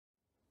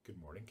Good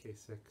morning,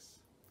 K6.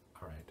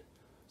 All right,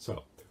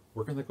 so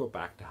we're going to go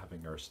back to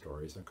having our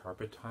stories and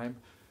carpet time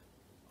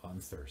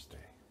on Thursday.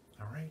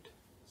 All right,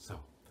 so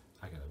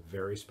I got a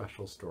very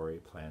special story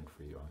planned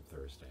for you on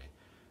Thursday.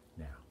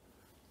 Now,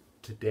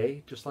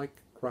 today, just like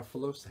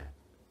Gruffalo said,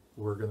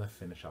 we're going to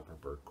finish up our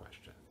bird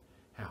question.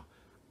 Now,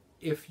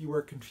 if you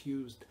are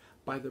confused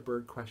by the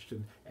bird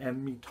question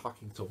and me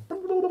talking so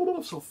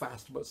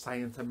fast about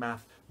science and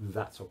math,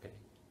 that's okay.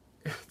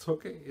 It's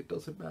okay. It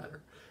doesn't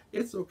matter.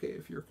 It's okay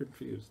if you're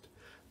confused.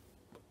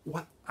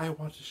 What I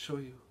want to show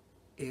you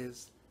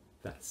is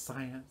that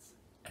science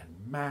and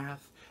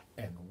math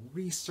and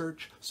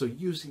research, so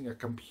using a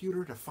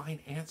computer to find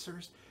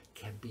answers,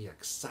 can be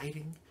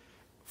exciting,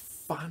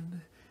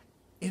 fun,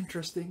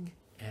 interesting,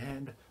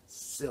 and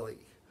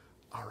silly.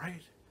 All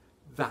right?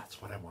 That's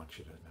what I want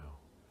you to know.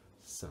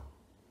 So,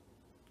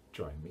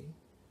 join me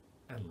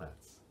and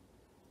let's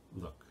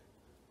look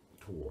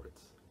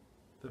towards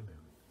the moon.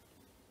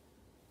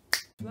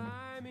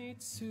 Fly me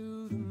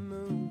to the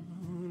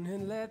moon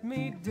and let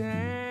me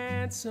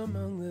dance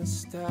among the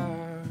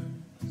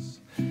stars.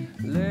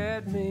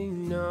 Let me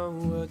know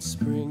what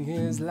spring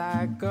is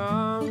like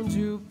on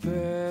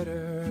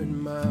Jupiter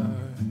and Mars.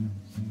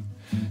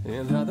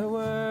 In other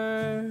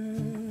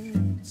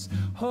words,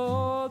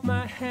 hold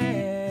my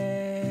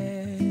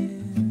hand.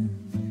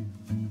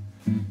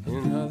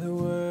 In other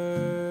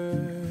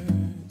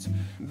words,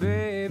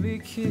 baby,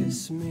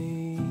 kiss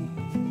me.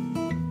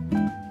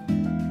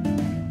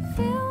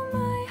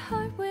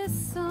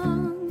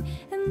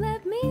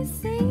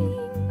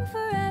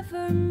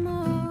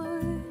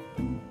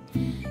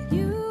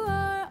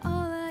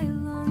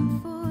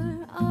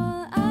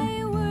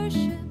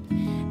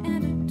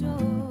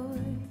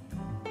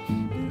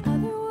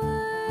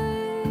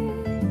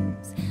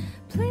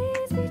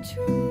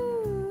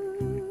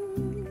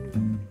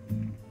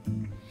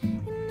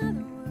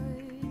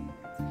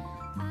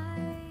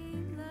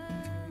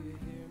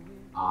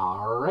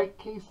 Alright,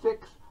 K6,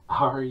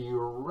 are you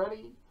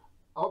ready?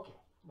 Okay,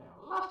 now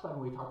last time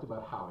we talked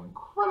about how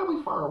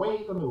incredibly far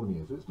away the moon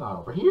is. It's not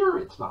over here,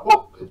 it's not,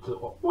 whoop, it's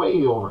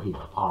way over here.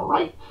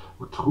 Alright,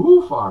 we're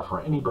too far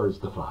for any birds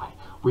to fly.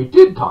 We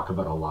did talk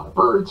about a lot of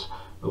birds,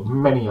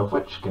 many of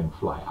which can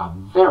fly a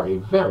very,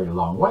 very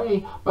long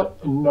way,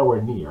 but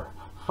nowhere near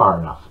far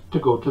enough to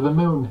go to the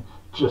moon,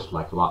 just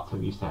like lots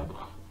of you said.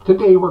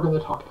 Today we're going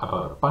to talk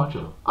about a bunch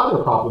of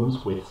other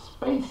problems with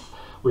space,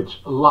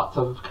 which lots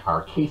of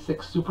our K6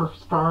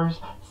 superstars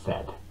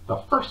said.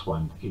 The first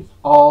one is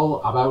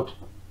all about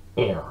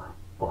air,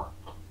 or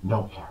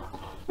no air.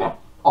 Now,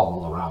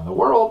 all around the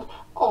world,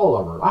 all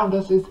around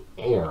us is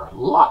air,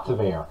 lots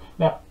of air.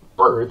 Now,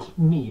 birds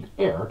need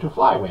air to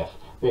fly with.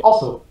 They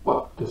also,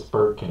 well, this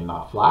bird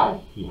cannot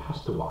fly, he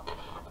has to walk.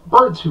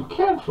 Birds who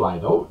can fly,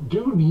 though,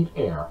 do need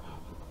air.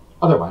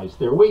 Otherwise,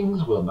 their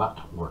wings will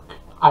not work.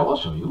 I will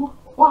show you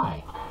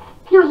why.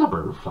 Here's a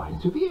bird flying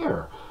through the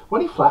air.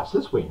 When he flaps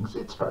his wings,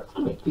 it starts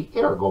to make the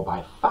air go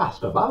by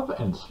fast above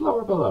and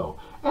slower below.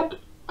 And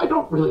I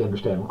don't really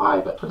understand why,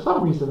 but for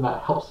some reason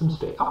that helps him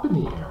stay up in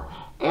the air.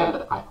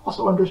 And I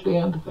also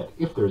understand that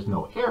if there's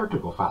no air to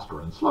go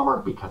faster and slower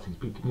because he's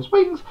beating his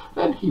wings,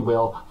 then he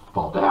will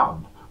fall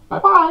down.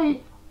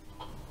 Bye-bye!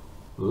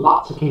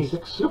 Lots of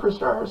K6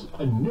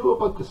 superstars knew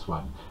about this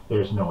one.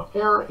 There's no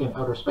air in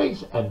outer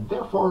space, and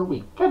therefore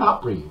we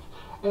cannot breathe.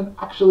 And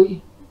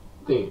actually,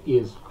 there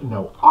is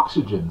no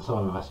oxygen.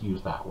 Some of us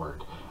use that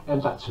word.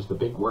 And that's just a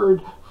big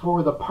word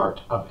for the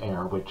part of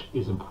air which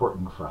is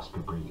important for us to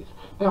breathe.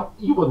 Now,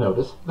 you will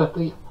notice that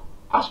the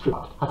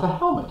astronaut has a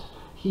helmet.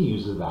 He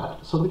uses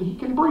that so that he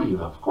can breathe,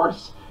 of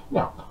course.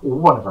 Now,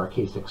 one of our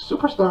K6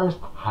 superstars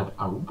had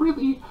a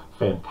really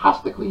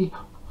fantastically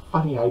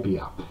funny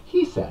idea.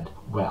 He said,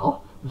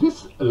 well,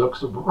 this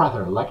looks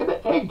rather like an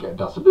egg,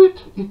 doesn't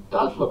it? It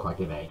does look like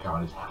an egg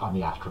on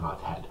the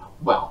astronaut's head.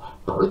 Well,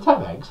 birds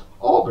have eggs.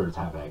 All birds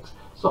have eggs.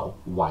 So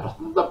why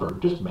doesn't the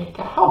bird just make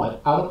a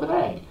helmet out of an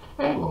egg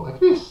and go like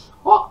this?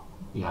 Oh,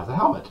 he has a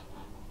helmet.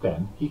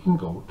 Then he can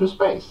go to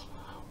space.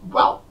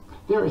 Well,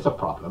 there is a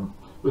problem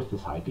with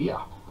this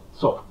idea.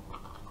 So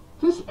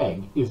this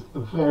egg is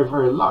very,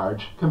 very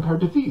large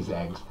compared to these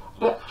eggs.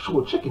 The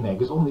actual chicken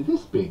egg is only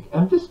this big,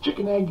 and this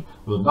chicken egg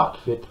will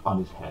not fit on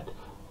his head.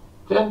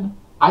 Then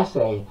I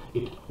say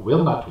it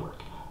will not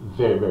work.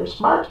 Very, very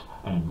smart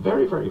and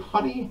very, very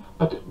funny,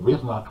 but it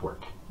will not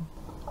work.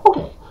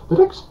 Okay, the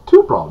next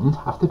two problems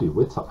have to do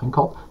with something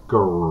called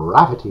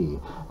gravity.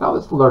 Now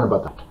let's learn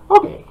about that.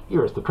 Okay,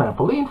 here's the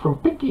trampoline from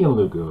Pinky and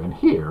Lugu, and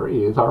here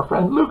is our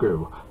friend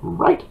Lugu.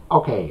 Right,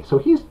 okay, so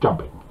he's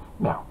jumping.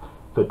 Now,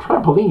 the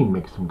trampoline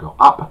makes him go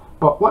up,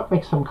 but what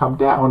makes him come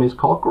down is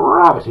called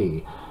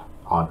gravity.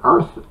 On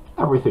Earth,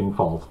 everything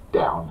falls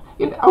down.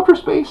 In outer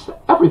space,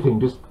 everything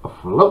just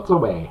floats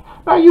away.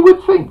 Now you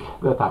would think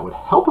that that would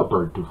help a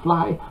bird to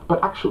fly,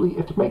 but actually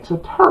it makes a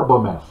terrible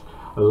mess.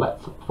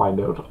 Let's find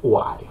out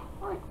why.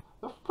 Right.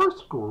 The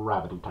first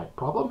gravity type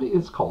problem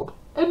is called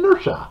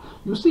inertia.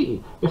 You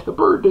see, if the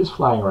bird is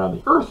flying around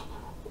the Earth,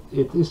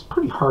 it is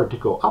pretty hard to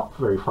go up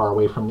very far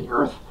away from the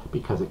Earth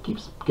because it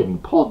keeps getting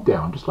pulled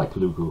down just like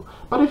Lugu.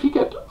 But if you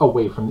get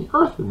away from the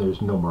Earth and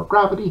there's no more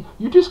gravity,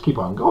 you just keep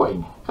on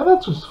going. And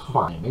that's just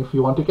fine if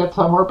you want to get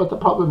somewhere, but the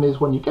problem is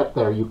when you get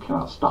there, you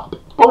cannot stop.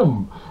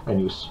 Boom!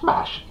 And you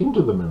smash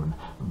into the moon.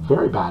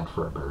 Very bad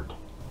for a bird.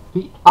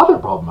 The other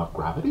problem of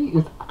gravity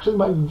is actually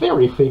my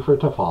very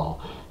favorite of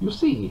all. You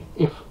see,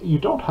 if you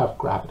don't have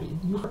gravity,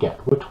 you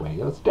forget which way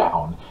is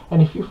down.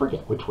 And if you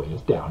forget which way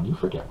is down, you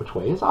forget which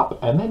way is up.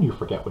 And then you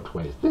forget which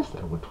way is this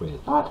and which way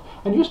is that.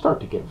 And you start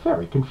to get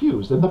very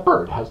confused, and the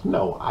bird has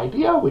no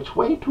idea which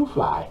way to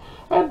fly.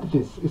 And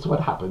this is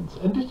what happens.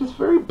 And it is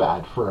very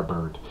bad for a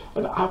bird.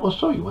 And I will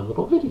show you a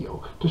little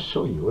video to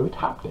show you it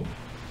happening.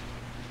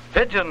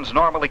 Pigeons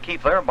normally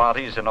keep their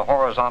bodies in a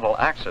horizontal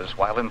axis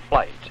while in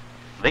flight.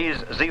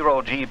 These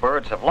zero-G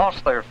birds have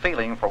lost their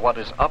feeling for what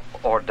is up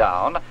or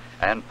down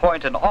and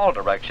point in all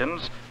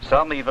directions,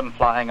 some even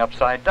flying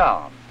upside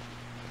down.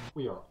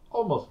 We are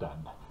almost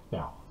done.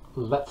 Now,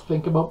 let's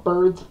think about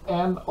birds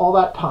and all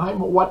that time.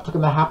 What's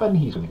going to happen?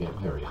 He's going to get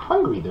very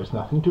hungry. There's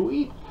nothing to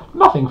eat.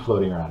 Nothing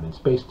floating around in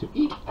space to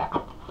eat.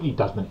 He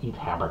doesn't eat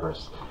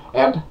hamburgers.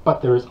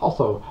 But there is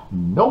also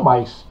no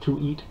mice to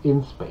eat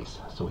in space,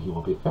 so he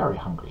will be very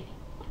hungry.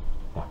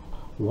 Now,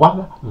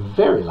 one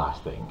very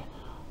last thing.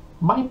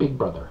 My big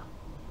brother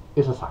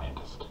is a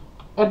scientist,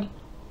 and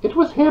it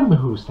was him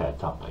who said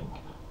something.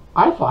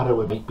 I thought it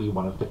would be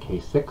one of the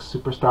K6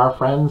 superstar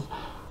friends,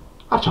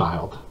 a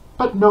child,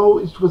 but no,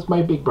 it was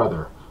my big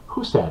brother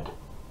who said,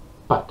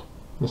 "But,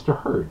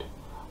 Mr. Herd,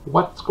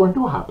 what's going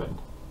to happen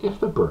if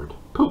the bird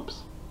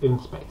poops in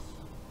space?"